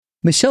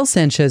Michelle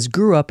Sanchez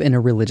grew up in a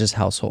religious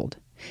household,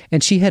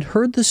 and she had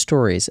heard the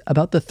stories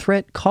about the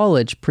threat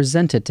college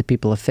presented to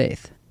people of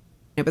faith.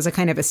 It was a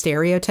kind of a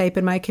stereotype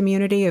in my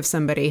community of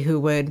somebody who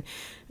would,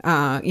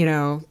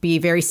 be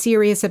very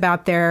serious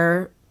about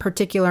their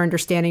particular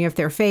understanding of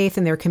their faith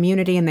and their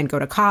community and then go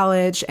to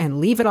college and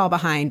leave it all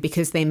behind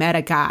because they met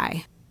a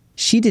guy.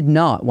 She did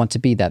not want to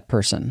be that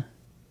person.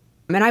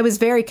 And I was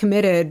very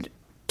committed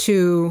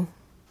to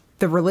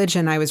the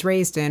religion I was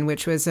raised in,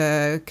 which was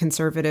a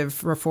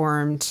conservative,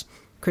 reformed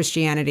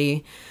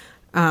Christianity.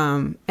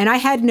 And I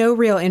had no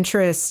real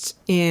interest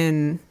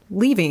in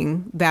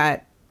leaving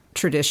that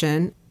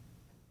tradition.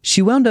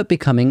 She wound up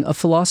becoming a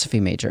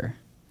philosophy major.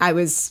 I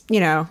was,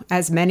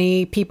 as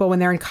many people when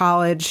they're in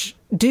college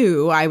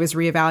do, I was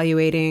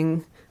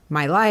reevaluating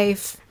my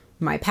life,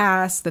 my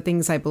past, the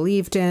things I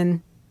believed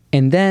in.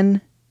 And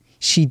then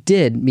she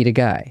did meet a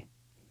guy.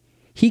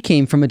 He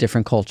came from a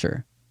different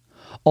culture.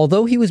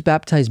 Although he was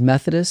baptized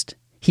Methodist,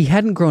 he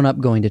hadn't grown up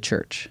going to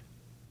church.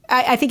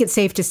 I think it's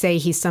safe to say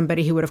he's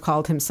somebody who would have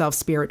called himself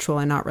spiritual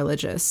and not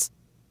religious.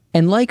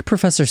 And like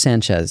Professor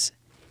Sanchez,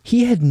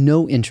 he had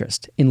no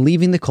interest in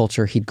leaving the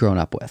culture he'd grown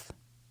up with.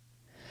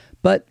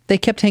 But they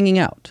kept hanging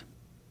out.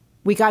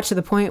 We got to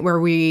the point where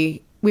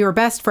we were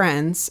best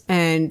friends,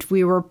 and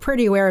we were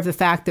pretty aware of the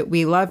fact that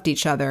we loved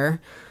each other.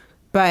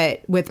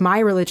 But with my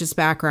religious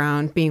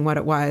background being what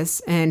it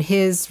was, and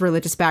his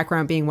religious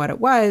background being what it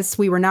was,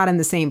 we were not in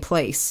the same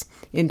place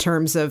in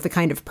terms of the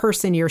kind of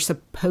person you're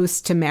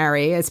supposed to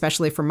marry,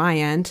 especially from my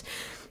end,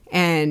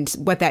 and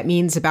what that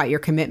means about your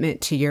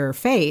commitment to your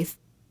faith.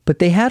 But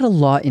they had a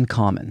lot in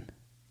common,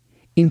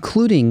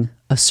 including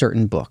a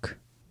certain book.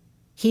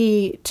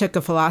 He took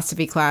a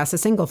philosophy class, a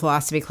single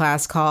philosophy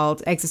class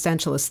called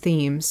Existentialist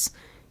Themes.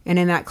 And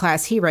in that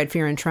class, he read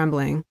Fear and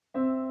Trembling.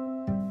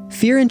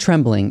 Fear and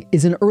Trembling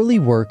is an early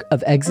work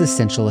of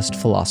existentialist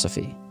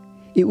philosophy.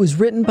 It was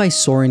written by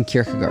Søren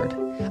Kierkegaard,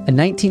 a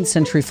 19th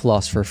century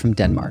philosopher from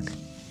Denmark.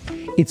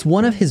 It's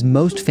one of his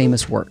most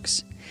famous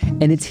works,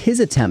 and it's his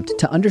attempt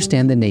to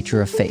understand the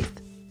nature of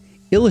faith,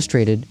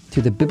 illustrated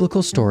through the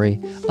biblical story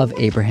of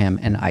Abraham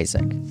and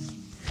Isaac.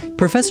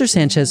 Professor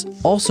Sanchez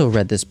also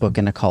read this book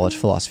in a college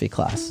philosophy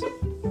class.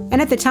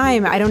 And at the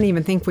time, I don't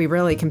even think we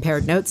really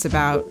compared notes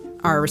about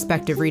our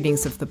respective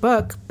readings of the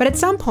book. But at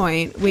some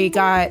point, we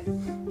got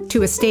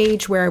to a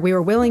stage where we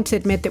were willing to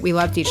admit that we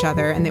loved each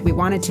other and that we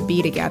wanted to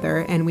be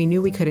together, and we knew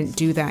we couldn't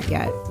do that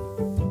yet.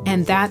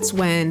 And that's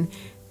when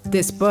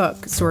this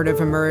book sort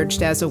of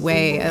emerged as a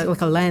way,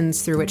 like a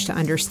lens through which to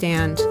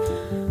understand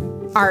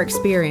our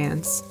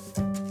experience.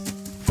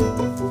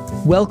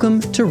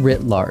 Welcome to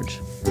Writ Large,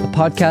 a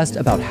podcast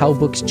about how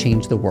books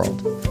change the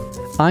world.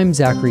 I'm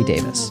Zachary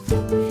Davis.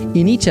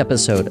 In each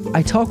episode,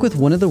 I talk with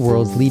one of the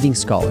world's leading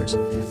scholars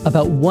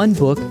about one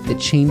book that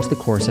changed the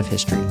course of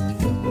history.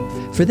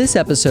 For this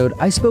episode,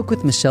 I spoke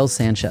with Michelle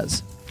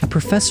Sanchez, a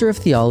professor of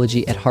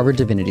theology at Harvard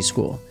Divinity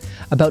School,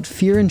 about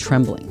Fear and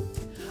Trembling,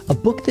 a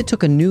book that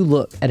took a new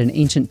look at an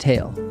ancient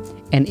tale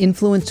and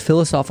influenced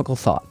philosophical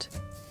thought,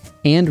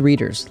 and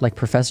readers like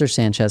Professor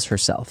Sanchez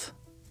herself.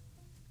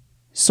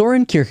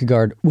 Søren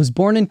Kierkegaard was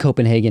born in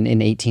Copenhagen in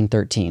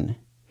 1813.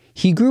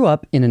 He grew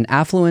up in an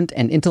affluent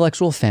and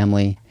intellectual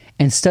family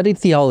and studied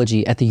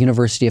theology at the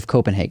University of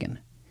Copenhagen.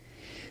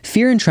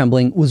 Fear and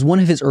Trembling was one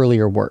of his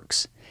earlier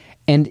works,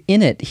 and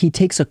in it he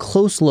takes a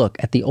close look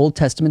at the Old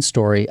Testament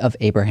story of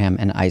Abraham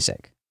and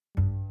Isaac.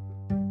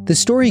 The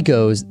story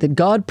goes that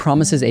God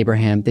promises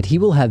Abraham that he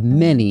will have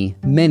many,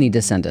 many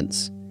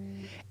descendants.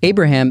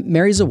 Abraham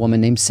marries a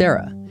woman named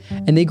Sarah,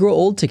 and they grow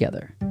old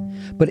together.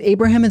 But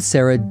Abraham and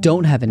Sarah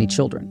don't have any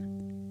children.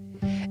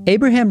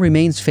 Abraham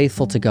remains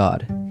faithful to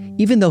God,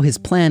 even though his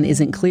plan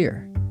isn't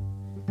clear.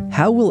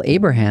 How will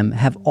Abraham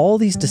have all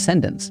these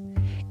descendants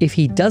if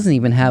he doesn't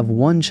even have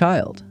one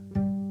child?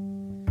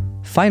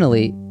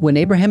 Finally, when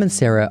Abraham and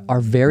Sarah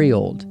are very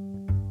old,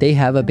 they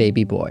have a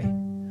baby boy,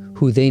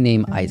 who they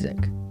name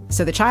Isaac.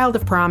 So the child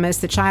of promise,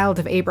 the child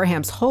of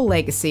Abraham's whole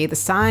legacy, the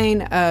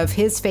sign of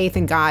his faith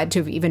in God to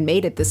have even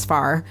made it this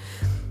far.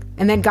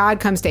 And then God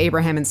comes to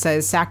Abraham and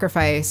says,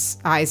 "Sacrifice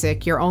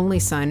Isaac, your only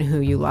son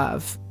who you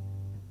love."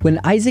 When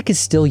Isaac is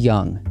still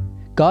young,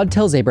 God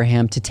tells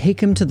Abraham to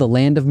take him to the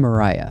land of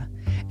Moriah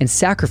and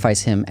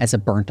sacrifice him as a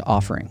burnt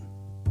offering.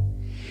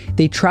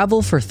 They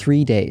travel for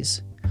 3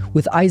 days,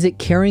 with Isaac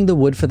carrying the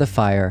wood for the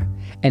fire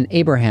and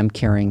Abraham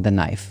carrying the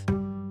knife.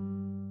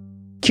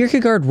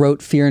 Kierkegaard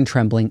wrote Fear and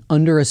Trembling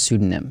under a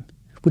pseudonym,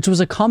 which was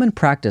a common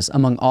practice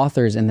among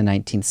authors in the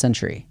 19th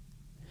century.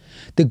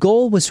 The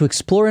goal was to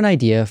explore an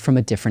idea from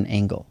a different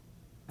angle.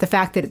 The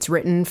fact that it's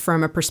written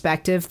from a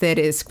perspective that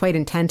is quite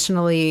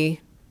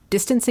intentionally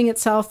distancing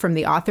itself from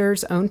the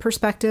author's own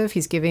perspective.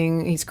 He's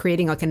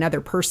creating like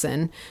another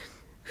person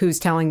who's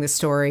telling the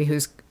story,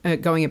 who's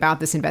going about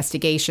this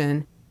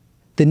investigation.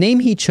 The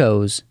name he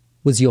chose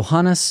was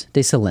Johannes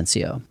de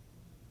Silencio.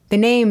 The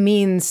name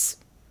means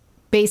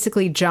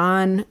basically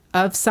John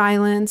of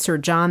Silence or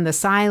John the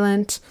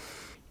Silent.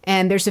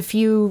 And there's a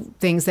few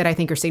things that I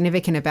think are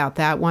significant about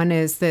that. One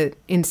is that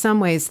in some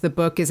ways the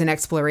book is an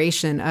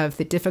exploration of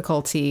the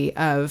difficulty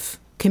of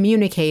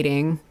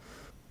communicating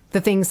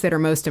the things that are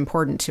most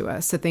important to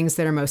us, the things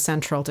that are most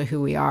central to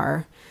who we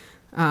are,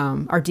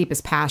 our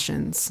deepest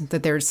passions,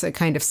 that there's a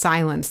kind of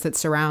silence that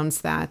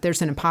surrounds that.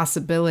 There's an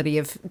impossibility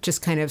of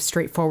just kind of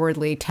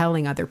straightforwardly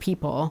telling other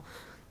people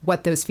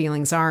what those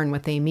feelings are and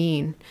what they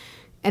mean.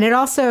 And it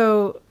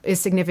also is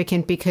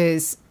significant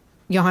because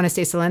Johannes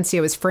de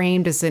Silencio is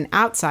framed as an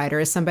outsider,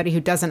 as somebody who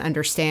doesn't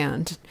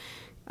understand.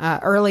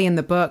 Early in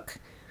the book,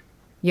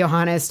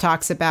 Johannes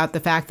talks about the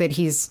fact that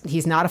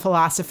he's not a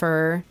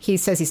philosopher. He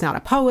says he's not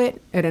a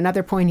poet. At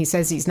another point, he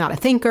says he's not a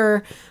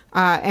thinker.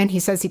 And he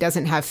says he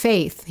doesn't have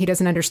faith. He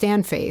doesn't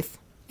understand faith.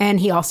 And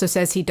he also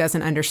says he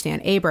doesn't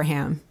understand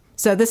Abraham.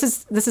 So this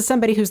is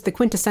somebody who's the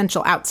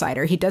quintessential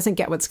outsider. He doesn't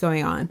get what's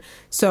going on.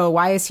 So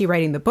why is he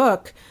writing the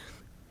book?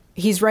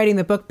 He's writing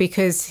the book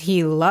because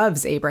he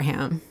loves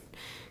Abraham.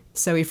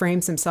 So he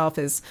frames himself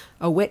as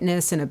a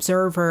witness, an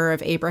observer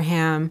of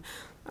Abraham,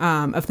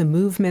 of the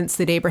movements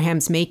that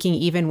Abraham's making,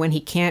 even when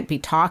he can't be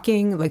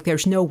talking. Like,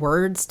 there's no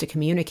words to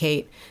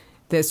communicate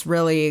this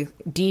really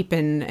deep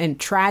and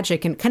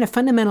tragic and kind of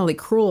fundamentally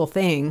cruel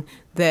thing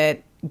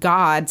that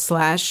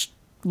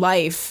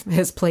God/life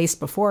has placed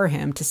before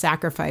him to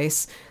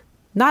sacrifice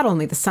not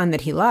only the son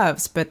that he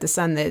loves, but the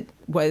son that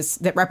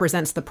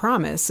represents the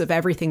promise of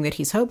everything that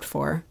he's hoped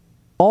for.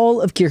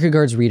 All of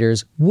Kierkegaard's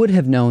readers would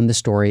have known the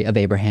story of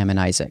Abraham and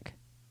Isaac.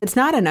 It's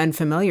not an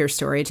unfamiliar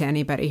story to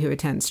anybody who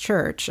attends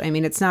church. I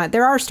mean,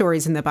 there are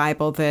stories in the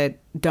Bible that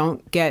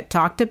don't get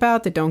talked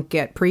about, that don't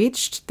get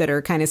preached, that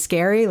are kind of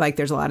scary. Like,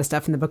 there's a lot of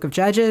stuff in the book of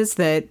Judges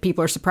that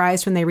people are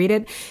surprised when they read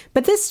it.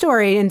 But this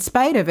story, in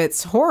spite of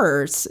its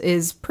horrors,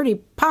 is pretty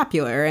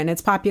popular. And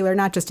it's popular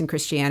not just in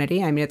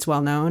Christianity. I mean, it's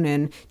well known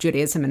in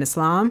Judaism and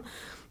Islam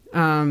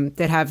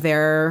that have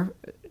their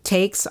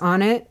takes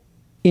on it.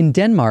 In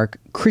Denmark,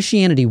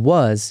 Christianity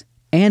was,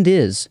 and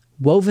is,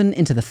 woven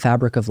into the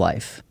fabric of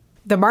life.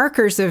 The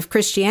markers of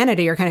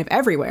Christianity are kind of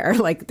everywhere.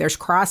 Like, there's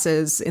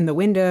crosses in the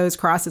windows,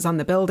 crosses on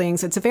the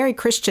buildings. It's a very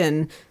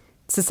Christian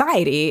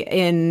society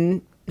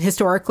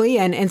historically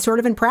and sort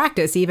of in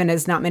practice, even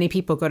as not many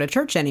people go to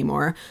church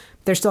anymore.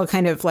 There's still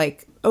kind of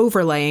like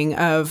overlaying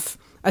of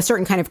a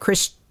certain kind of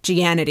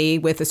Christianity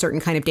with a certain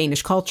kind of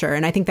Danish culture.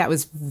 And I think that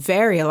was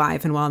very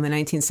alive and well in the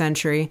 19th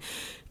century.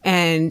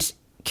 And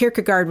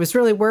Kierkegaard was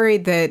really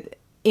worried that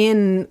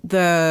in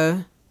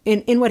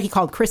what he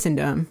called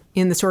Christendom,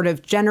 in the sort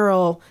of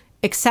general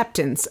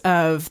acceptance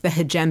of the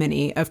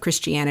hegemony of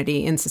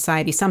Christianity in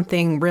society,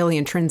 something really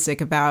intrinsic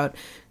about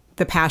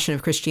the passion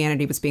of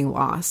Christianity was being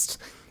lost,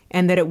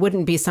 and that it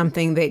wouldn't be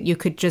something that you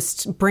could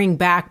just bring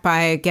back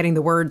by getting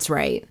the words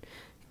right.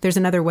 There's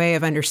another way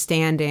of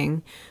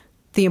understanding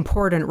the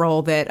important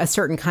role that a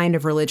certain kind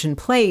of religion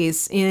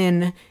plays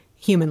in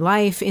human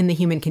life, in the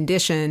human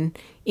condition,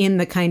 in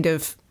the kind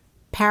of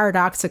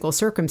paradoxical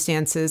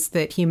circumstances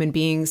that human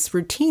beings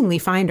routinely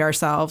find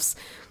ourselves,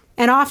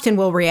 and often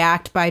will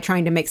react by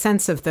trying to make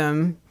sense of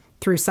them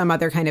through some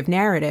other kind of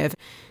narrative.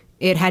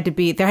 There had to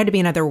be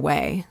another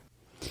way.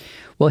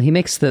 Well, he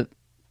makes the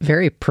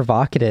very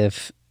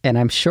provocative and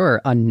I'm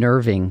sure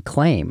unnerving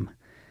claim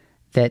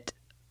that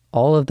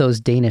all of those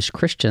Danish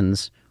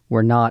Christians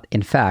were not,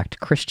 in fact,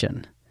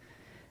 Christian.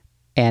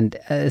 And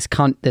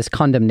this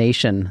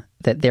condemnation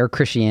that their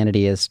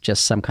Christianity is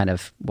just some kind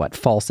of,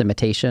 false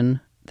imitation,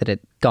 that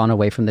it gone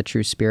away from the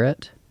true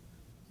spirit?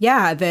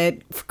 Yeah,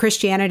 that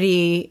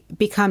Christianity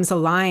becomes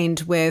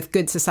aligned with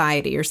good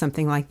society or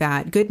something like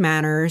that. Good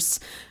manners,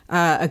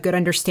 a good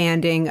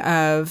understanding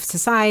of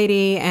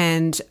society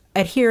and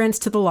adherence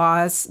to the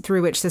laws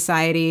through which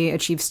society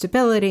achieves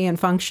stability and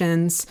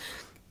functions.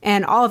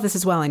 And all of this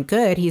is well and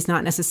good. He's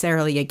not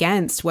necessarily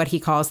against what he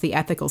calls the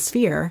ethical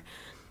sphere.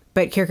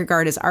 But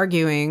Kierkegaard is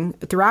arguing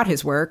throughout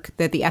his work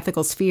that the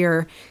ethical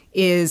sphere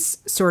is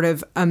sort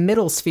of a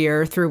middle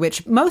sphere through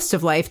which most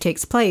of life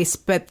takes place,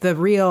 but the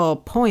real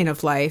point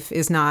of life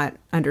is not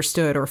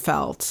understood or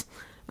felt.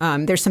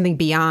 There's something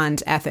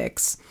beyond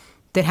ethics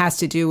that has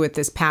to do with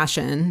this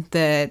passion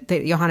that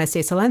Johannes de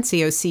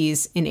Silencio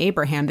sees in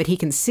Abraham, that he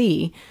can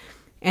see,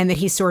 and that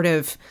he sort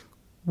of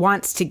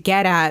wants to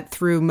get at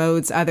through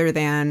modes other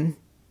than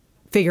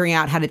figuring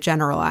out how to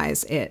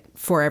generalize it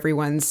for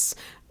everyone's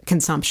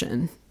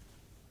consumption.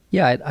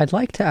 Yeah, I'd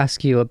like to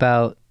ask you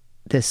about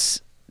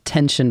this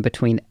tension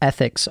between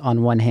ethics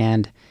on one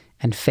hand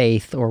and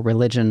faith or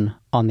religion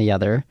on the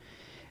other.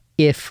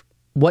 If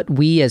what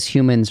we as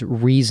humans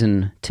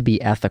reason to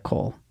be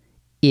ethical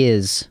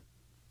is,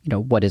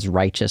 what is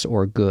righteous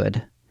or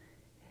good,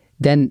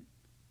 then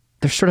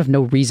there's sort of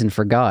no reason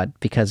for God,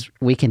 because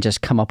we can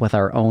just come up with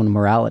our own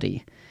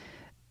morality.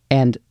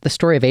 And the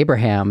story of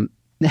Abraham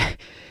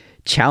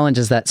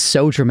challenges that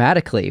so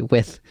dramatically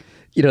with,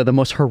 the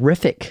most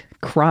horrific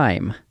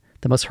crime.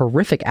 The most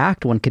horrific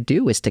act one could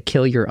do is to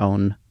kill your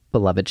own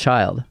beloved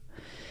child.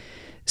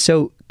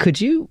 So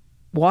could you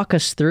walk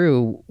us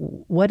through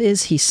what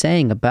is he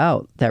saying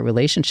about that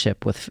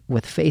relationship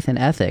with faith and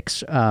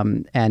ethics,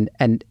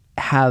 and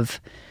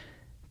have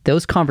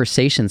those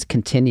conversations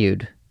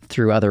continued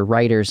through other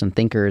writers and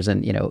thinkers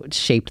and,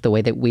 shaped the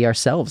way that we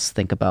ourselves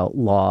think about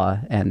law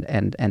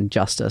and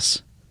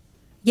justice?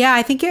 Yeah,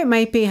 I think it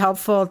might be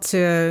helpful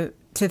to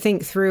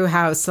think through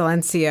how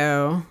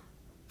Silencio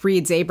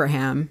reads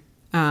Abraham,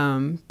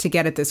 to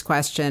get at this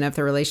question of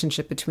the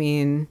relationship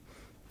between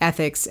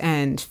ethics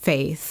and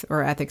faith,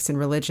 or ethics and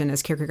religion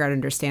as Kierkegaard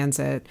understands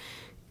it.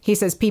 He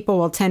says people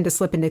will tend to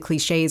slip into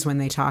cliches when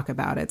they talk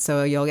about it.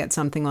 So you'll get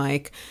something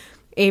like,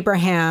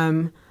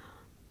 Abraham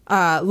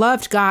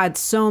loved God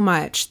so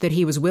much that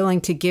he was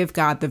willing to give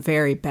God the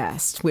very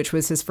best, which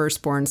was his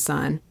firstborn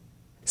son.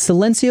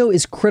 Silencio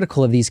is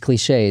critical of these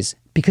cliches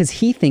because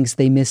he thinks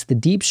they miss the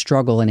deep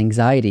struggle and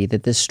anxiety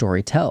that this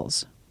story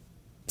tells.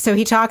 So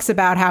he talks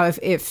about how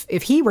if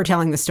he were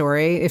telling the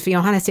story, if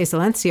Johannes de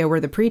Silencio were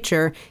the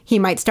preacher, he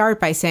might start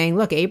by saying,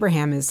 look,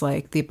 Abraham is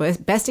like the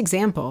best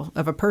example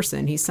of a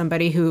person. He's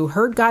somebody who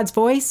heard God's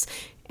voice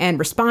and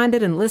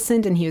responded and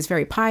listened, and he was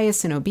very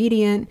pious and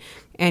obedient,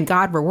 and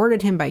God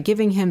rewarded him by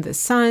giving him the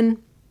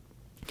son.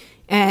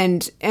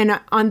 And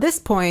on this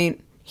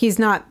point, he's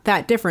not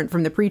that different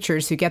from the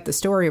preachers who get the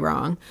story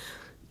wrong.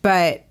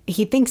 But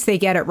he thinks they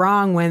get it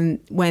wrong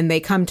when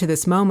they come to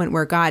this moment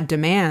where God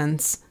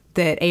demands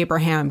that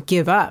Abraham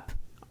give up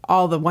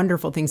all the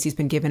wonderful things he's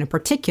been given, and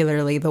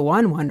particularly the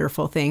one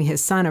wonderful thing,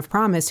 his son of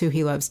promise, who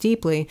he loves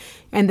deeply,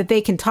 and that they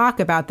can talk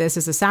about this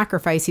as a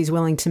sacrifice he's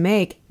willing to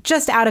make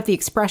just out of the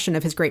expression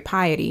of his great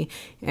piety.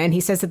 And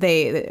he says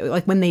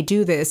that when they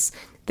do this,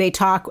 they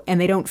talk and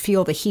they don't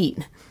feel the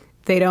heat.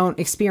 They don't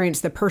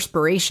experience the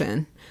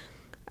perspiration.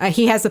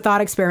 He has a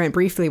thought experiment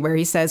briefly where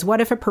he says,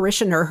 what if a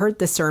parishioner heard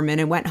the sermon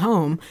and went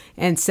home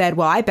and said,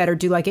 well, I better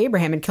do like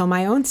Abraham and kill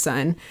my own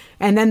son?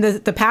 And then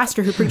the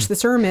pastor who preached the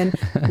sermon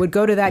would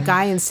go to that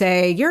guy and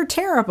say, you're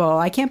terrible.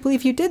 I can't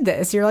believe you did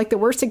this. You're like the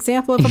worst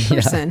example of a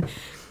person.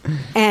 Yeah.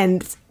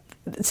 And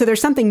so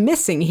there's something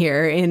missing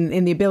here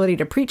in the ability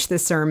to preach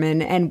this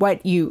sermon and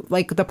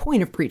the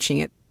point of preaching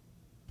it.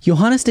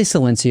 Johannes de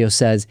Silencio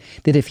says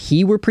that if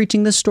he were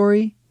preaching this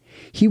story,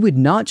 he would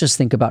not just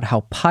think about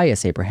how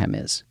pious Abraham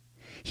is.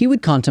 He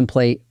would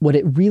contemplate what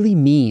it really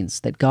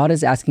means that God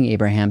is asking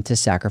Abraham to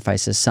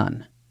sacrifice his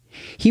son.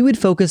 He would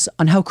focus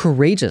on how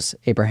courageous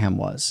Abraham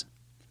was.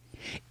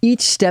 Each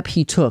step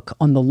he took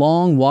on the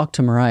long walk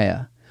to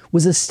Moriah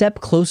was a step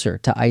closer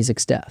to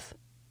Isaac's death.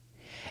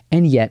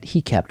 And yet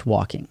he kept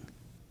walking.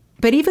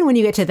 But even when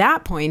you get to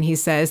that point, he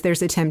says,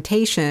 there's a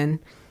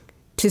temptation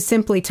to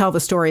simply tell the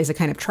story as a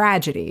kind of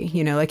tragedy.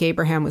 Like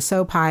Abraham was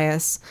so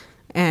pious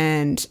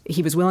and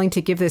he was willing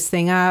to give this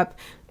thing up.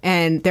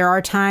 And there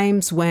are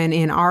times when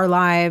in our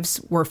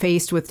lives we're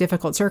faced with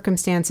difficult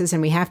circumstances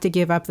and we have to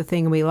give up the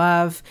thing we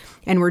love.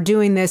 And we're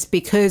doing this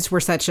because we're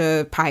such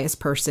a pious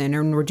person,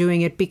 and we're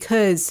doing it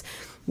because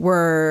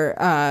we're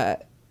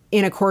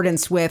in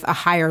accordance with a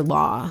higher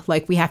law.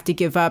 Like we have to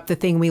give up the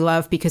thing we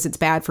love because it's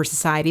bad for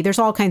society. There's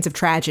all kinds of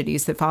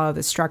tragedies that follow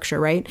this structure,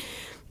 right?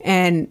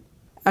 And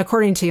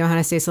according to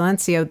Johannes de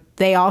Silencio,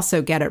 they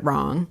also get it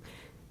wrong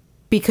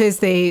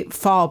because they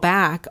fall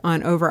back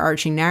on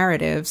overarching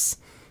narratives,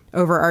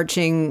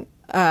 overarching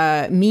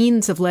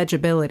means of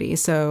legibility,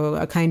 so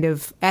a kind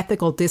of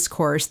ethical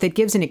discourse that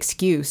gives an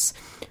excuse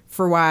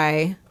for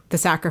why the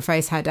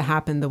sacrifice had to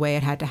happen the way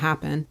it had to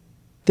happen.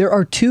 There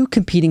are two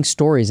competing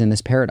stories in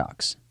this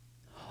paradox.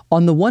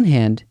 On the one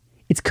hand,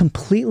 it's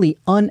completely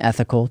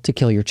unethical to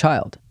kill your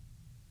child.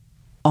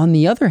 On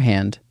the other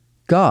hand,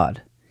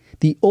 God,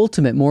 the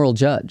ultimate moral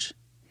judge,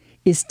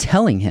 is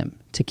telling him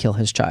to kill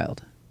his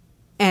child.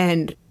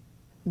 And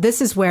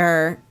this is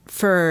where,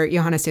 for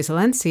Johannes de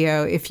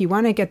Silencio, if you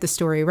want to get the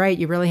story right,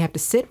 you really have to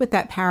sit with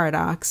that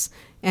paradox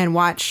and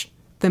watch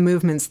the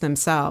movements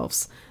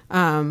themselves,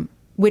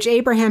 which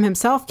Abraham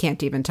himself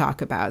can't even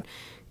talk about.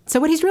 So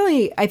what he's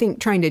really, I think,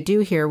 trying to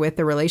do here with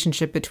the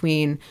relationship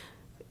between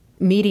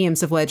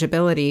mediums of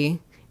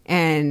legibility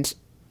and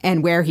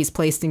where he's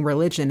placing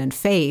religion and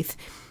faith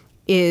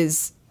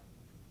is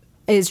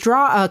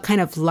draw a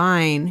kind of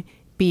line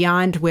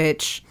beyond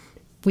which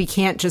we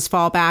can't just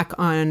fall back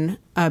on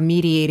a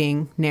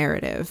mediating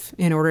narrative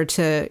in order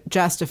to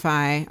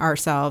justify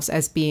ourselves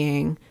as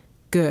being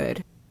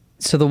good.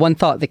 So the one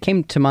thought that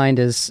came to mind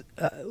is,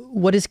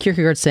 what is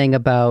Kierkegaard saying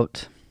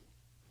about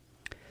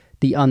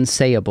the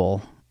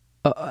unsayable?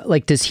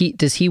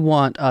 Does he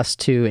want us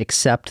to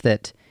accept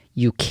that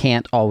you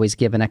can't always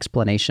give an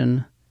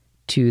explanation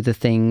to the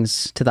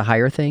things, to the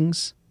higher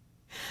things?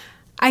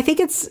 I think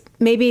it's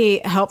maybe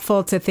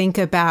helpful to think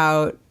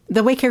about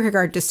the way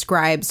Kierkegaard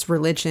describes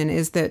religion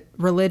is that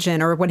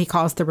religion, or what he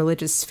calls the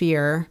religious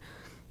sphere,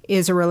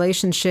 is a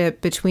relationship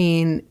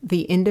between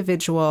the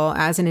individual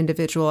as an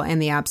individual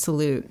and the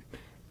absolute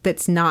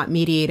that's not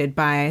mediated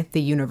by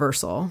the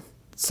universal.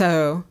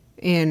 So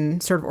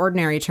in sort of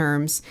ordinary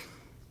terms,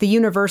 the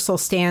universal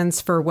stands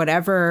for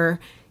whatever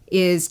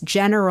is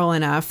general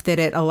enough that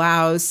it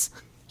allows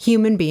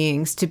human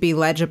beings to be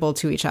legible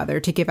to each other,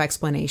 to give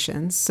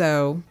explanations.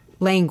 So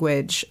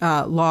language,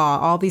 law,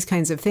 all these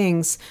kinds of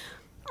things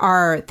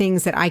are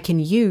things that I can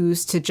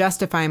use to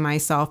justify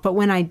myself. But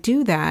when I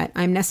do that,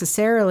 I'm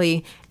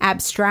necessarily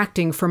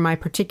abstracting from my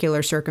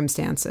particular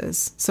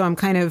circumstances. So I'm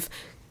kind of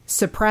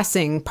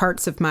suppressing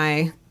parts of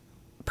my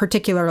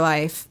particular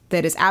life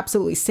that is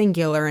absolutely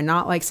singular and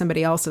not like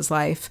somebody else's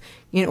life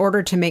in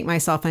order to make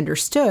myself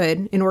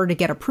understood, in order to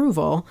get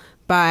approval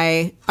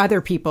by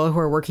other people who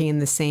are working in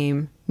the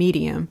same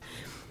medium.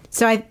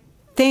 So I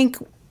think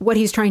what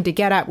he's trying to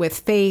get at with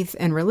faith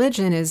and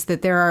religion is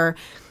that there are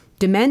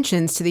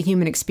dimensions to the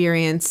human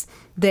experience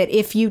that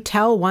if you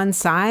tell one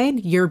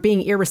side, you're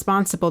being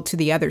irresponsible to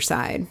the other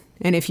side.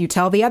 And if you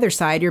tell the other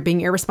side, you're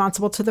being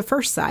irresponsible to the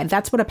first side.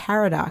 That's what a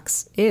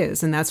paradox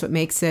is, and that's what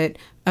makes it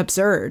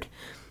absurd.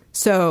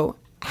 So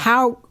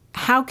how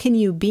can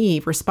you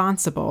be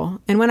responsible?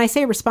 And when I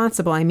say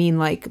responsible, I mean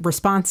like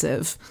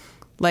responsive,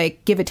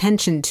 like give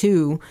attention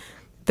to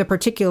the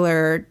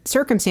particular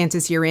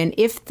circumstances you're in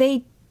if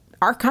they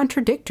are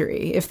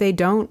contradictory, if they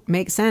don't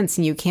make sense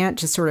and you can't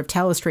just sort of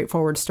tell a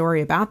straightforward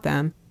story about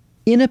them.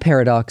 In a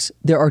paradox,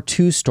 there are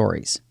two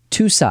stories,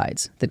 two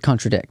sides that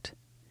contradict.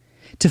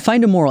 To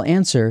find a moral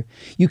answer,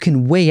 you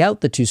can weigh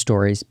out the two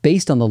stories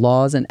based on the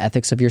laws and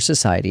ethics of your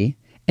society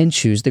and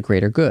choose the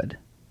greater good.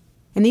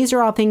 And these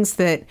are all things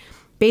that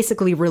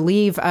basically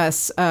relieve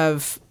us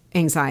of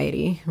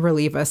anxiety,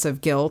 relieve us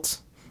of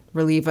guilt,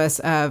 relieve us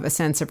of a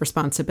sense of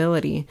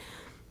responsibility.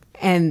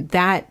 And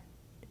that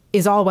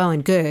is all well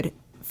and good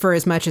for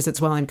as much as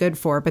it's well and good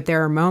for. But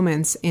there are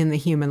moments in the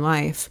human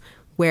life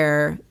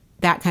where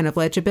that kind of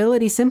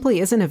legibility simply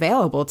isn't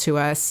available to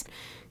us.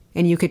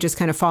 And you could just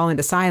kind of fall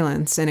into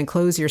silence and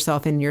enclose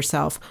yourself in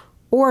yourself.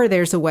 Or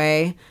there's a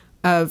way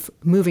of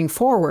moving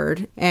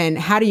forward. And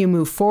how do you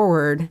move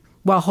forward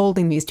while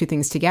holding these two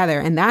things together?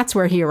 And that's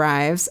where he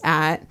arrives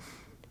at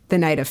the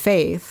Night of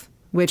Faith,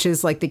 which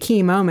is like the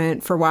key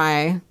moment for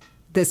why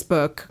this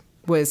book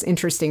was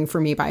interesting for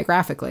me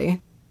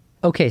biographically.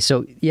 Okay,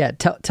 so yeah,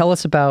 tell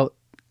us about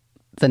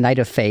the Night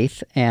of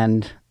Faith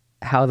and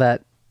how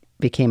that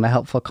became a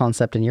helpful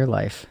concept in your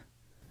life.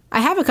 I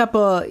have a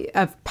couple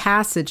of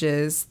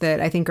passages that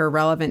I think are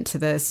relevant to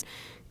this.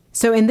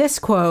 So in this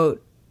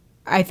quote,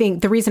 I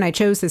think the reason I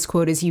chose this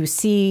quote is you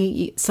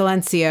see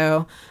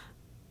Silencio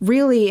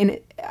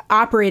really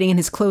operating in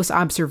his close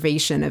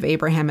observation of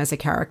Abraham as a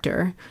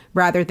character,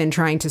 rather than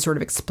trying to sort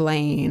of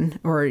explain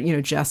or,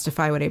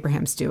 justify what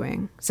Abraham's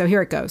doing. So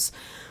here it goes.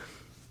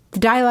 The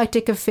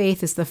dialectic of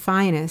faith is the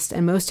finest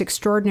and most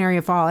extraordinary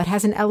of all. It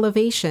has an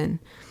elevation,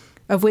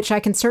 of which I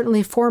can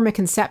certainly form a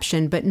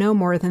conception, but no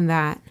more than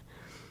that.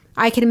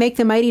 I can make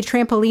the mighty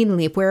trampoline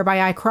leap whereby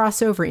I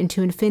cross over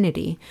into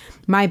infinity.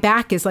 My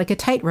back is like a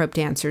tightrope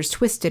dancer's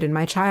twisted in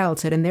my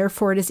childhood, and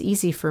therefore it is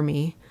easy for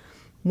me.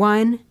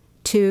 1,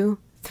 2,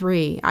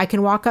 3. I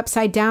can walk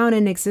upside down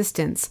in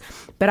existence,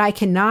 but I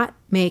cannot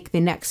make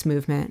the next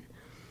movement.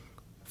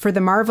 For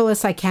the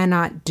marvelous I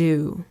cannot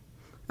do.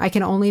 I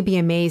can only be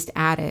amazed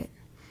at it.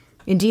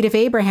 Indeed, if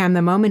Abraham,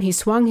 the moment he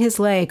swung his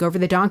leg over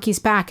the donkey's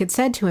back, had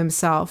said to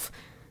himself,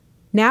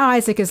 "Now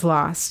Isaac is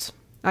lost.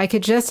 I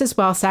could just as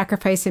well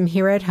sacrifice him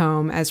here at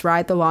home as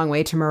ride the long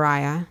way to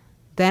Moriah.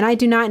 Then I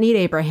do not need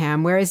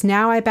Abraham, whereas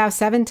now I bow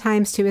 7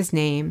 times to his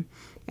name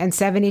and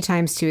 70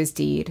 times to his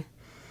deed."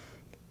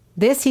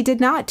 This he did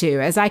not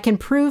do, as I can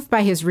prove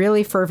by his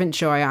really fervent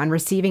joy on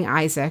receiving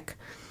Isaac,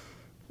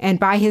 and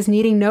by his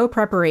needing no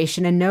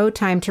preparation and no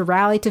time to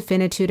rally to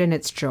finitude in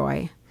its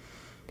joy.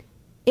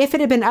 If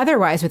it had been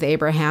otherwise with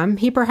Abraham,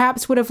 he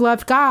perhaps would have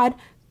loved God,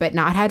 but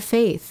not had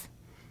faith.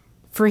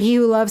 For he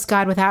who loves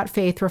God without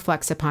faith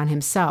reflects upon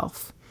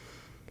himself.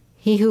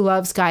 He who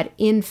loves God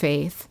in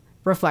faith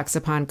reflects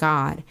upon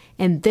God,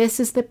 and this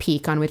is the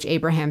peak on which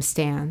Abraham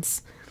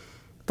stands.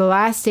 The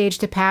last stage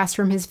to pass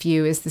from his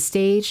view is the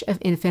stage of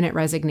infinite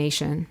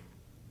resignation.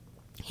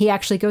 He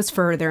actually goes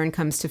further and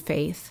comes to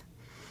faith.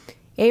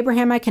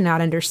 Abraham I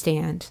cannot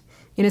understand.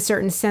 In a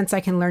certain sense, I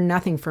can learn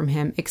nothing from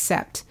him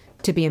except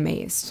to be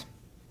amazed.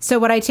 So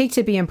what I take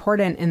to be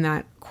important in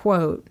that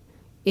quote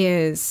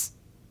is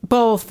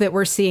both that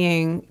we're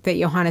seeing that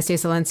Johannes de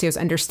Silencio's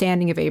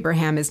understanding of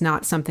Abraham is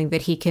not something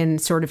that he can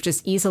sort of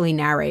just easily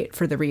narrate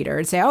for the reader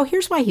and say, oh,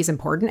 here's why he's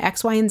important,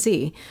 X, Y, and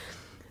Z.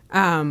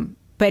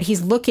 But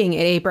he's looking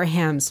at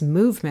Abraham's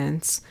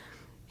movements,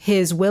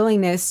 his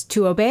willingness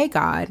to obey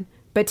God,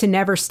 but to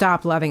never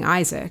stop loving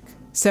Isaac.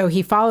 So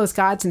he follows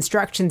God's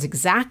instructions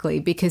exactly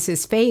because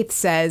his faith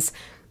says,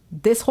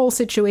 this whole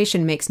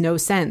situation makes no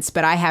sense,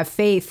 but I have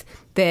faith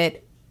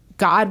that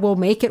God will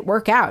make it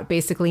work out,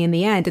 basically, in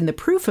the end. And the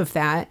proof of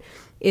that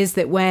is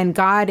that when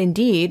God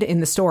indeed, in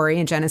the story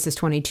in Genesis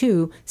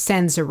 22,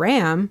 sends a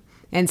ram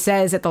and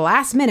says at the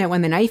last minute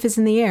when the knife is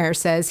in the air,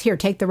 says, here,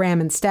 take the ram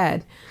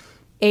instead,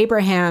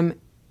 Abraham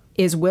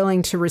is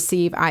willing to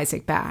receive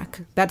Isaac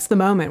back. That's the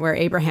moment where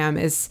Abraham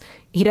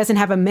he doesn't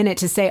have a minute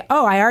to say,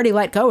 oh, I already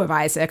let go of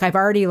Isaac. I've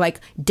already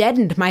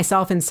deadened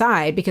myself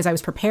inside because I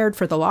was prepared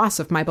for the loss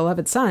of my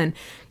beloved son.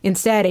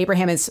 Instead,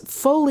 Abraham is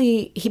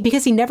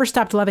because he never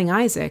stopped loving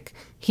Isaac,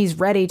 he's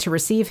ready to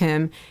receive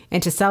him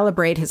and to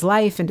celebrate his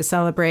life and to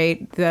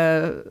celebrate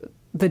the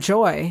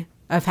joy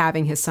of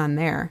having his son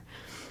there.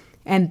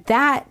 And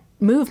that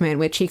movement,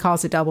 which he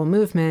calls a double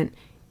movement,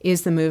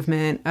 is the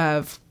movement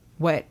of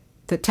what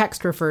the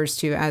text refers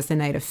to as the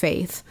Night of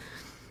Faith.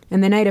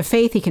 And the Night of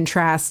Faith he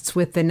contrasts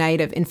with the Night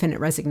of Infinite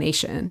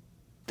Resignation.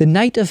 The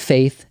night of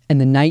faith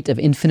and the night of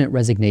infinite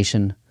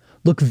resignation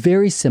look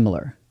very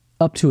similar,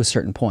 up to a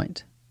certain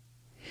point.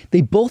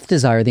 They both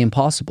desire the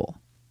impossible.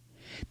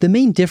 The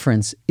main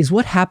difference is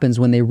what happens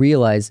when they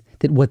realize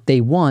that what they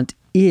want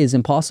is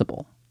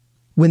impossible.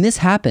 When this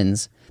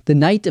happens, the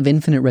knight of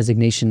infinite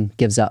resignation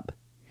gives up.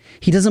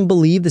 He doesn't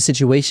believe the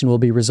situation will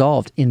be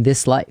resolved in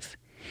this life,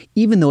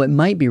 even though it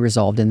might be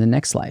resolved in the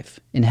next life,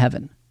 in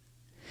heaven.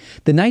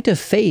 The knight of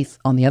faith,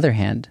 on the other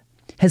hand,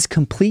 has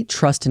complete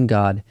trust in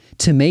God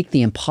to make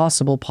the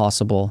impossible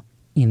possible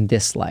in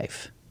this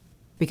life.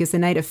 Because the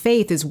knight of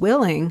faith is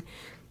willing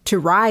to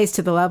rise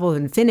to the level of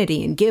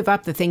infinity and give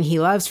up the thing he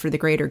loves for the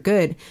greater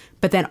good.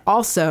 But then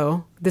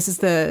also, this is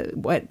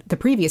what the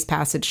previous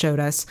passage showed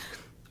us,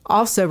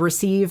 also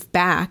receive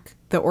back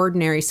the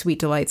ordinary sweet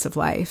delights of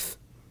life.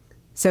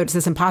 So it's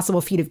this impossible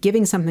feat of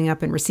giving something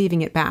up and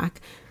receiving it back.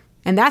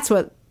 And that's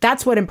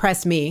what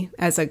impressed me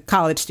as a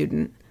college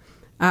student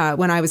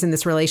when I was in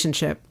this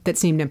relationship that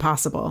seemed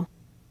impossible,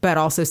 but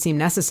also seemed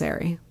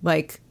necessary.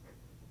 Like,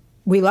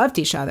 we loved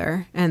each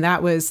other, and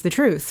that was the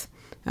truth.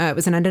 It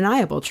was an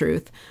undeniable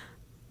truth.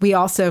 We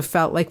also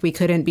felt like we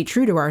couldn't be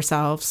true to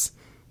ourselves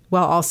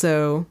while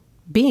also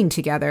being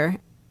together.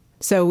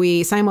 So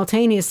we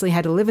simultaneously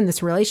had to live in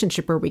this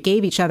relationship where we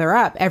gave each other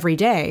up every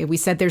day. We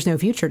said there's no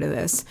future to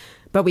this,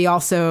 but we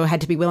also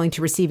had to be willing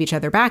to receive each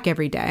other back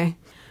every day.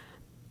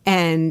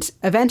 And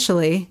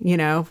eventually,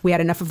 we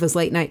had enough of those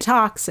late night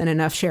talks and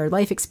enough shared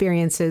life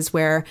experiences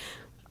where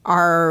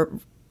our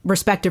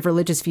respective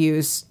religious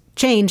views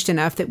changed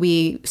enough that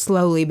we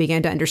slowly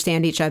began to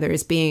understand each other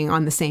as being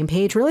on the same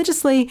page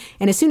religiously.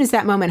 And as soon as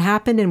that moment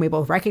happened and we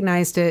both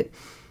recognized it,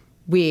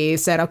 we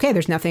said, okay,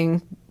 there's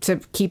nothing to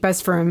keep us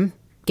from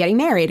getting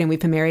married. And we've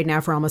been married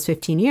now for almost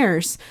 15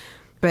 years.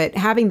 But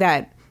having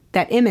that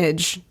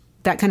image,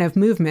 that kind of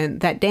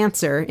movement, that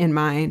dancer in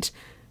mind,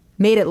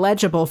 made it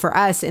legible for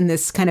us in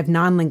this kind of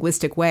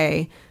non-linguistic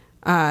way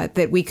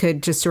that we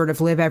could just sort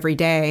of live every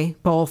day,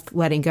 both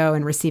letting go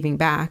and receiving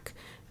back,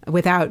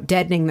 without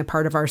deadening the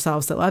part of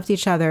ourselves that loved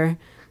each other,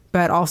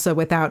 but also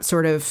without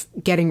sort of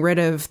getting rid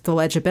of the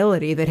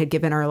legibility that had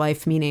given our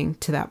life meaning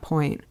to that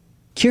point.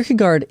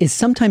 Kierkegaard is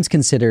sometimes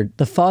considered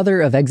the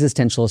father of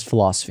existentialist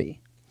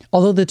philosophy,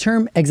 although the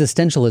term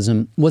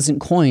existentialism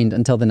wasn't coined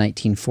until the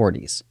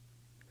 1940s.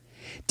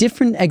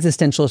 Different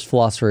existentialist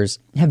philosophers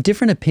have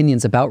different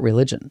opinions about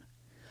religion.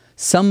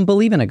 Some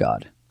believe in a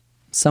god,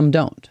 some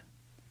don't.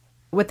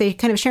 What they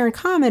kind of share in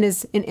common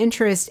is an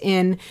interest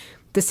in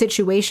the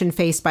situation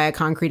faced by a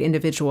concrete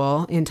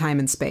individual in time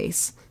and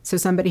space. So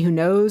somebody who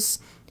knows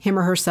him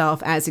or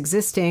herself as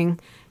existing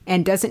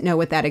and doesn't know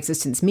what that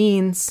existence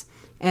means,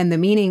 and the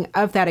meaning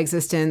of that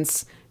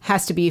existence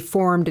has to be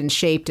formed and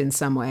shaped in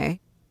some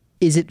way.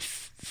 Is it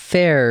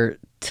fair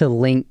to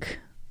link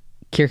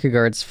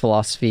Kierkegaard's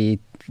philosophy,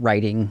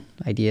 writing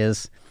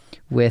ideas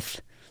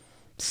with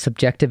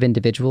subjective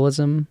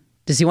individualism?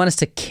 Does he want us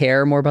to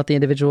care more about the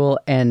individual?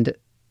 And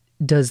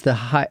does the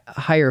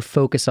higher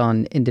focus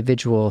on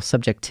individual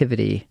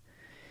subjectivity,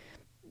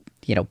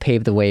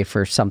 pave the way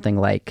for something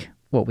like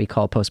what we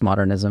call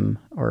postmodernism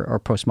or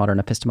postmodern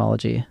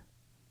epistemology?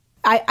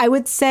 I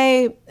would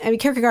say,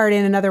 Kierkegaard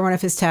in another one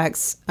of his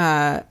texts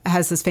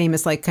has this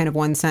famous, kind of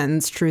one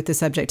sentence, truth is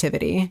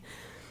subjectivity.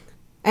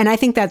 And I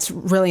think that's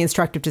really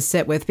instructive to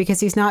sit with because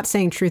he's not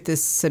saying truth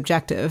is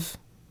subjective.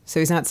 So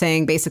he's not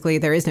saying basically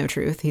there is no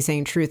truth. He's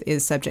saying truth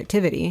is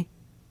subjectivity.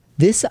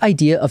 This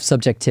idea of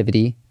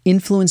subjectivity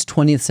influenced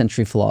 20th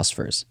century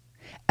philosophers,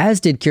 as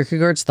did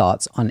Kierkegaard's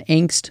thoughts on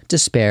angst,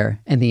 despair,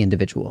 and the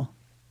individual.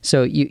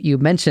 So you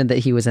mentioned that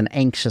he was an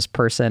anxious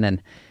person,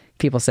 and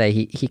people say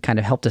he kind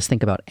of helped us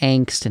think about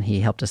angst and he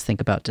helped us think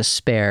about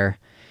despair.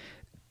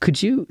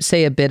 Could you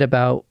say a bit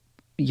about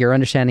your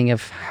understanding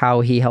of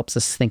how he helps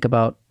us think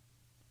about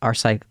our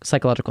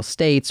psychological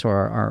states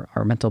or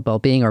our mental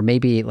well-being, or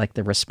maybe like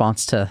the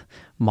response to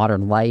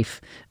modern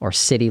life or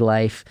city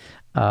life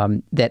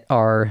that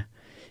are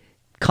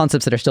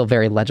concepts that are still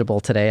very legible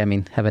today? I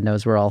mean, heaven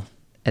knows we're all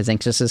as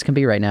anxious as can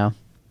be right now.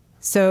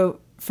 So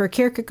for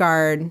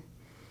Kierkegaard,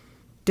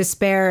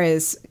 despair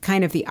is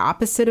kind of the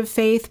opposite of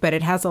faith, but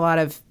it has a lot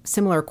of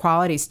similar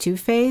qualities to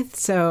faith.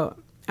 So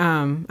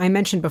I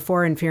mentioned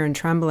before in Fear and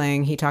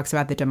Trembling, he talks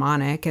about the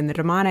demonic, and the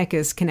demonic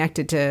is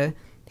connected to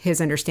his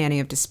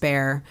understanding of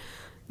despair,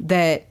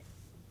 that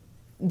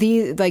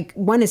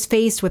one is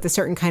faced with a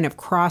certain kind of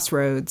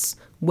crossroads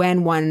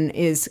when one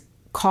is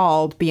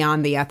called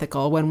beyond the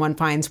ethical, when one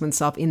finds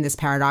oneself in this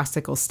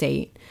paradoxical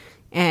state.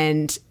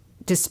 And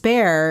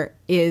despair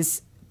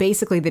is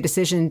basically the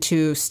decision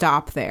to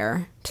stop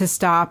there, to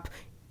stop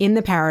in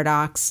the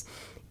paradox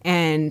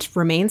and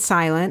remain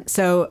silent.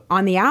 So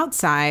on the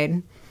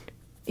outside,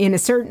 in a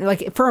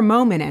certain, for a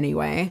moment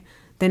anyway,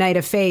 the knight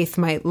of faith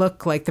might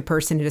look like the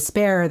person in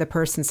despair, the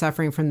person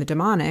suffering from the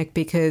demonic,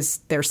 because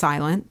they're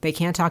silent. They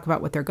can't talk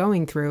about what they're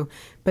going through.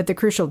 But the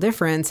crucial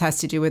difference has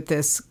to do with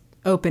this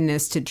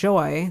openness to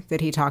joy that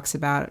he talks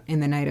about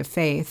in the Knight of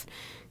Faith.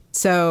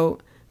 So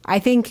I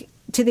think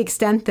to the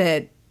extent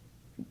that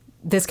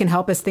this can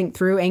help us think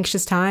through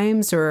anxious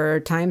times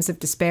or times of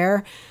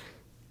despair,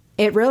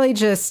 it really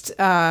just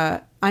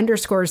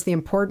underscores the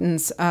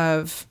importance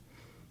of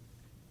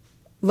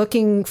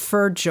looking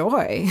for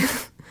joy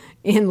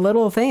in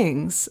little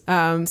things,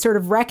 sort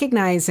of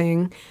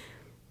recognizing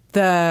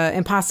the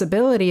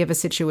impossibility of a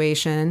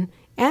situation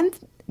and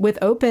with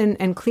open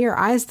and clear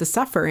eyes, the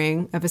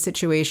suffering of a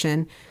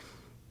situation,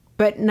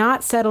 but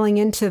not settling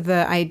into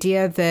the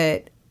idea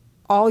that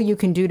all you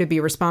can do to be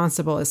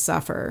responsible is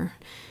suffer.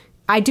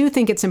 I do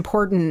think it's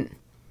important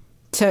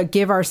to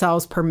give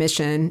ourselves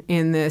permission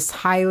in this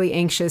highly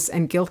anxious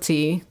and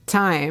guilty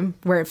time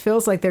where it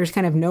feels like there's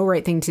kind of no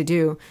right thing to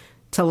do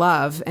to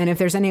love. And if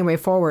there's any way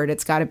forward,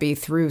 it's got to be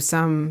through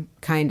some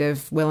kind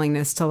of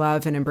willingness to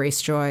love and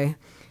embrace joy.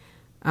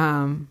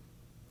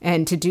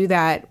 And to do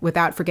that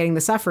without forgetting the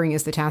suffering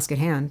is the task at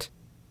hand.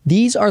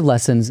 These are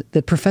lessons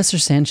that Professor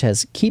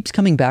Sanchez keeps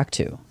coming back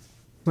to.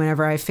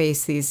 Whenever I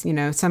face these,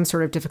 some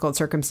sort of difficult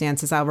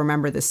circumstances, I'll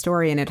remember this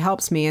story and it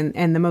helps me.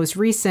 And the most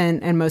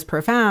recent and most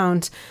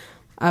profound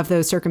of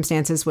those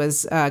circumstances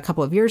was a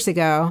couple of years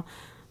ago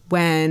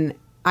when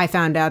I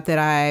found out that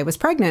I was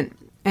pregnant.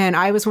 And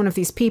I was one of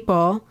these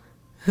people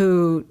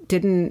who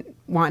didn't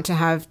want to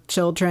have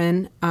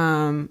children,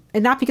 and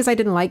not because I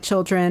didn't like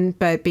children,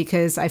 but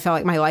because I felt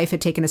like my life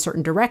had taken a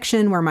certain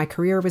direction where my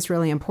career was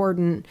really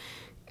important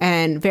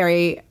and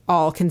very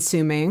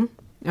all-consuming.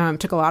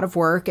 Took a lot of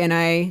work, and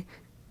I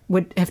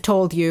would have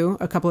told you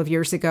a couple of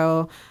years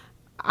ago,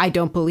 I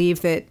don't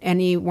believe that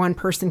any one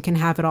person can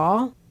have it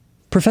all.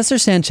 Professor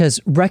Sanchez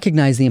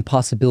recognized the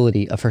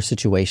impossibility of her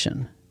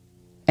situation.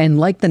 And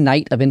like the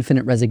night of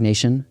infinite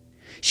resignation,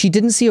 she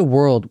didn't see a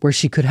world where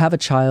she could have a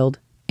child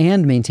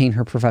and maintain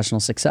her professional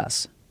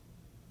success.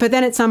 But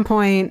then at some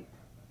point,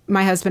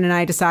 my husband and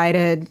I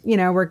decided,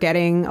 we're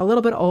getting a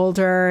little bit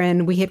older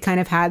and we had kind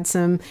of had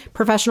some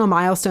professional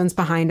milestones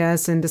behind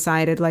us and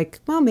decided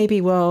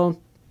maybe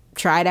we'll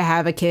try to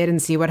have a kid and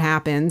see what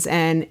happens.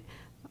 And,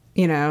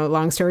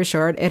 long story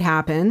short, it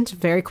happened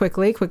very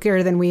quickly,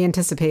 quicker than we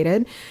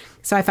anticipated.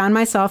 So I found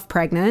myself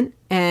pregnant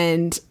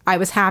and I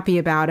was happy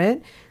about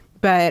it.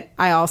 But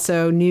I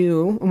also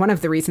knew one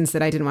of the reasons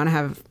that I didn't want to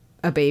have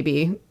a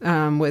baby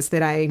was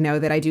that I know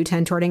that I do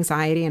tend toward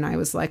anxiety. And I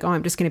was like,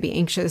 I'm just going to be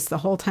anxious the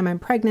whole time I'm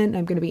pregnant.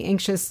 I'm going to be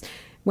anxious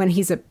when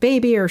he's a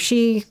baby or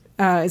she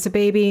is a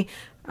baby.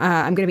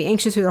 I'm going to be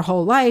anxious through their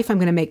whole life. I'm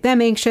going to make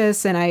them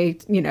anxious. And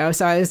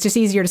so it was just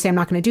easier to say I'm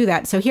not going to do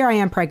that. So here I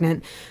am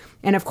pregnant.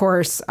 And of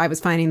course, I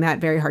was finding that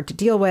very hard to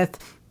deal with.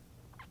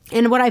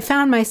 And what I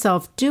found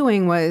myself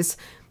doing was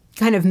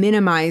kind of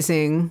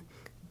minimizing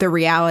the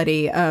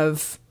reality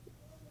of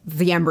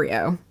the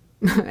embryo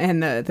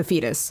and the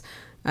fetus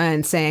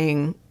and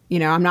saying,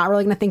 I'm not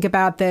really going to think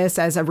about this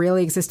as a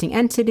really existing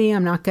entity.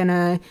 I'm not going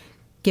to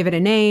give it a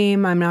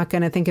name. I'm not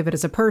going to think of it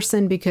as a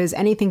person because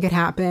anything could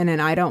happen. And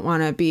I don't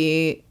want to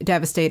be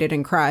devastated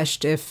and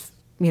crushed if,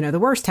 the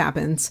worst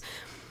happens.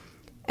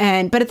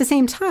 But at the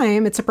same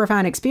time, it's a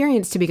profound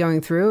experience to be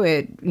going through.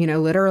 It,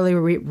 literally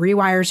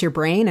rewires your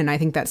brain. And I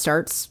think that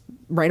starts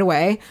right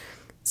away.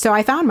 So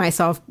I found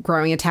myself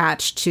growing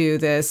attached to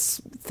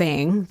this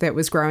thing that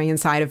was growing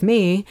inside of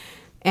me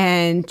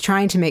and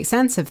trying to make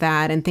sense of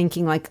that and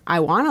thinking I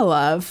want to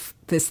love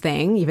this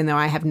thing, even though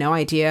I have no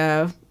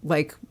idea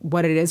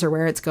what it is or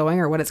where it's going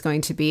or what it's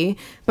going to be.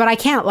 But I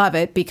can't love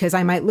it because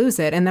I might lose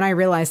it. And then I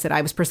realized that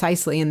I was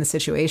precisely in the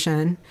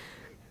situation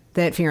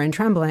that Fear and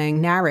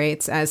Trembling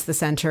narrates as the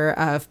center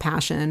of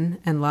passion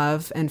and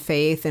love and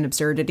faith and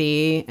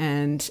absurdity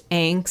and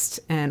angst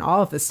and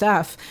all of the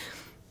stuff.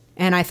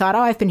 And I thought,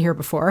 I've been here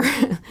before.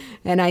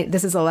 And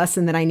this is a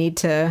lesson that I need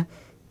to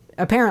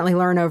apparently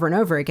learn over and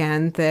over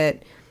again,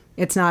 that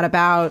it's not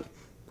about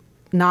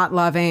not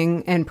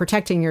loving and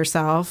protecting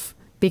yourself,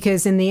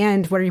 because in the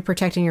end, what are you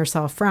protecting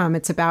yourself from?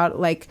 It's about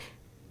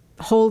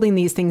holding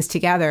these things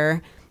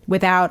together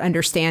without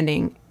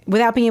understanding,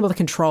 without being able to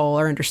control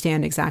or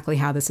understand exactly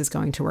how this is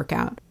going to work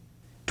out.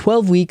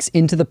 12 weeks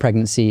into the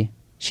pregnancy,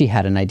 she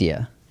had an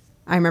idea.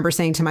 I remember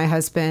saying to my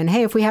husband,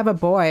 hey, if we have a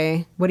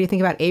boy, what do you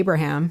think about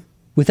Abraham?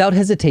 Without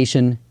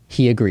hesitation,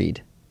 he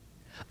agreed.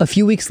 A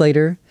few weeks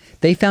later,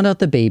 they found out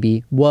the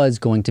baby was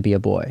going to be a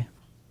boy.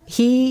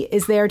 He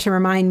is there to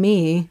remind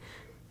me,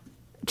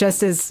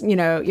 just as,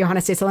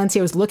 Johannes de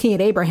Silencio was looking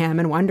at Abraham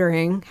and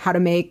wondering how to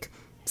make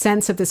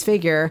sense of this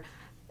figure.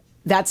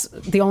 That's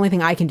the only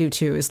thing I can do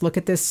too, is look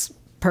at this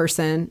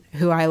person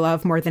who I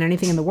love more than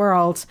anything in the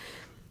world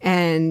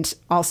and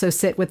also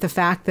sit with the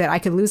fact that I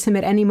could lose him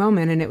at any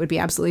moment and it would be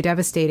absolutely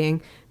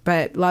devastating,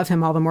 but love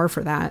him all the more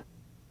for that.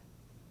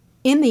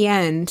 In the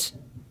end,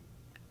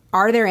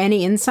 are there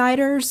any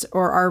insiders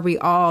or are we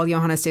all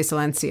Johannes de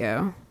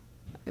Silencio?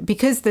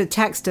 Because the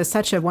text does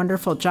such a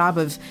wonderful job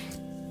of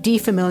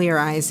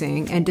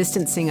defamiliarizing and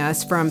distancing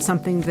us from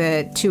something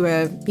that to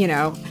a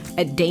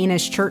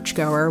Danish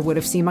churchgoer would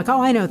have seemed like,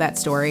 oh, I know that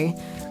story.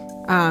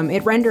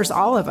 It renders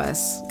all of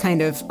us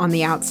kind of on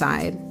the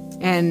outside,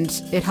 and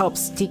it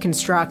helps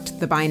deconstruct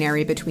the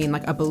binary between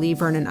a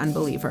believer and an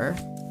unbeliever.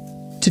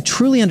 To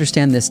truly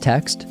understand this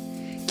text,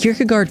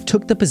 Kierkegaard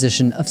took the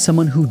position of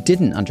someone who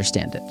didn't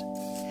understand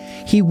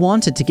it. He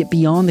wanted to get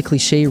beyond the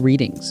cliche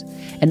readings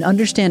and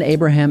understand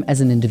Abraham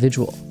as an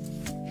individual.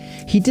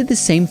 He did the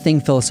same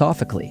thing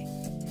philosophically.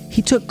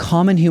 He took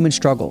common human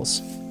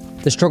struggles,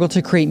 the struggle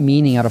to create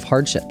meaning out of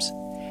hardships,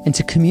 and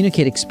to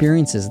communicate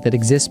experiences that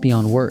exist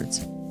beyond words,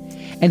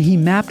 and he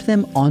mapped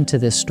them onto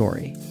this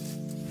story.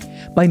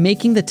 By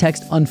making the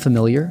text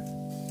unfamiliar,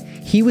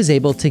 he was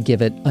able to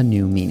give it a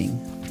new meaning.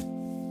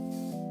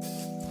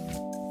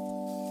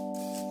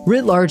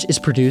 Writ Large is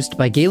produced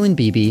by Galen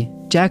Beebe,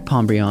 Jack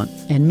Pombriant,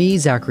 and me,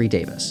 Zachary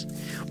Davis.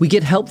 We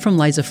get help from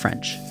Liza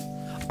French.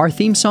 Our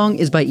theme song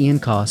is by Ian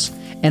Koss,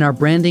 and our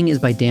branding is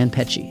by Dan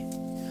Pecci.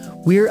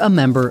 We're a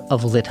member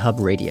of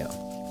LitHub Radio.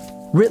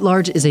 Writ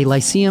Large is a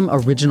Lyceum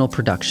original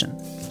production.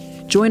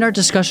 Join our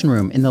discussion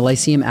room in the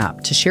Lyceum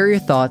app to share your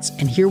thoughts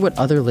and hear what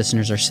other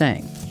listeners are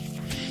saying.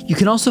 You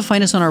can also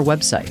find us on our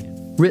website,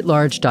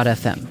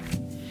 writlarge.fm.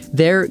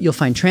 There, you'll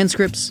find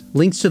transcripts,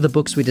 links to the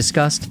books we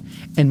discussed,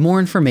 and more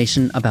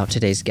information about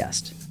today's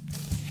guest.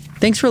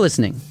 Thanks for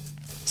listening.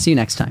 See you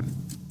next time.